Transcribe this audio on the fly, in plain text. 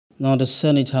Now, the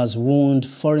Senate has warned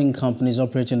foreign companies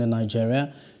operating in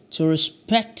Nigeria to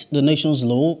respect the nation's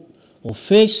law or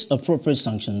face appropriate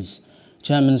sanctions.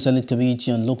 Chairman Senate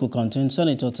Committee on Local Content,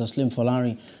 Senator Taslim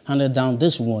Folari, handed down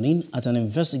this warning at an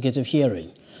investigative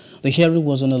hearing. The hearing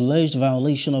was on alleged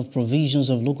violation of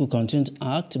provisions of Local Content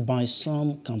Act by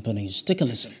some companies. Take a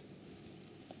listen.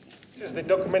 This is the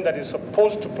document that is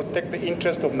supposed to protect the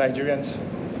interest of Nigerians.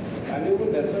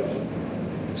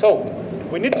 So,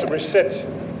 we need to reset.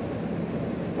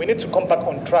 We need to come back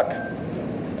on track.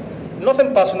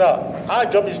 Nothing personal. Our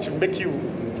job is to make you.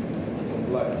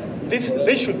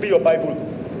 This should be your Bible.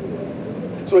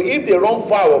 So if they run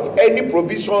foul of any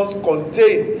provisions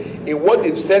contained in what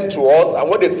they've sent to us and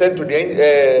what they've sent to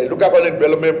the Local Government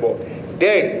Development Board,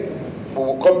 then we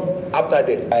will come after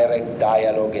them. Direct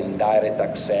dialogue and direct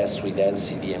access with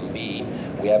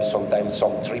NCDMB. We have sometimes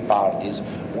some three parties.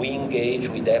 We engage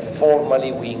with that.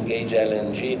 Formally, we engage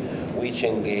LNG, which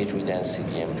engage with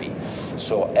NCDMB.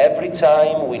 So every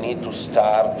time we need to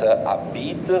start a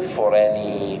bid for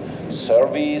any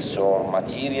service or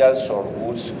materials or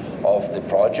goods of the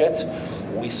project,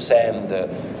 we send the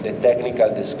technical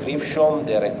description,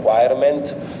 the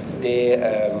requirement, the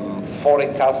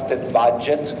forecasted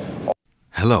budget.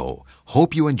 Hello,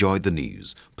 hope you enjoyed the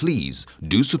news. Please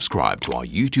do subscribe to our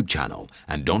YouTube channel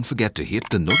and don't forget to hit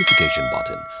the notification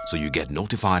button so you get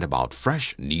notified about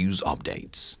fresh news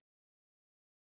updates.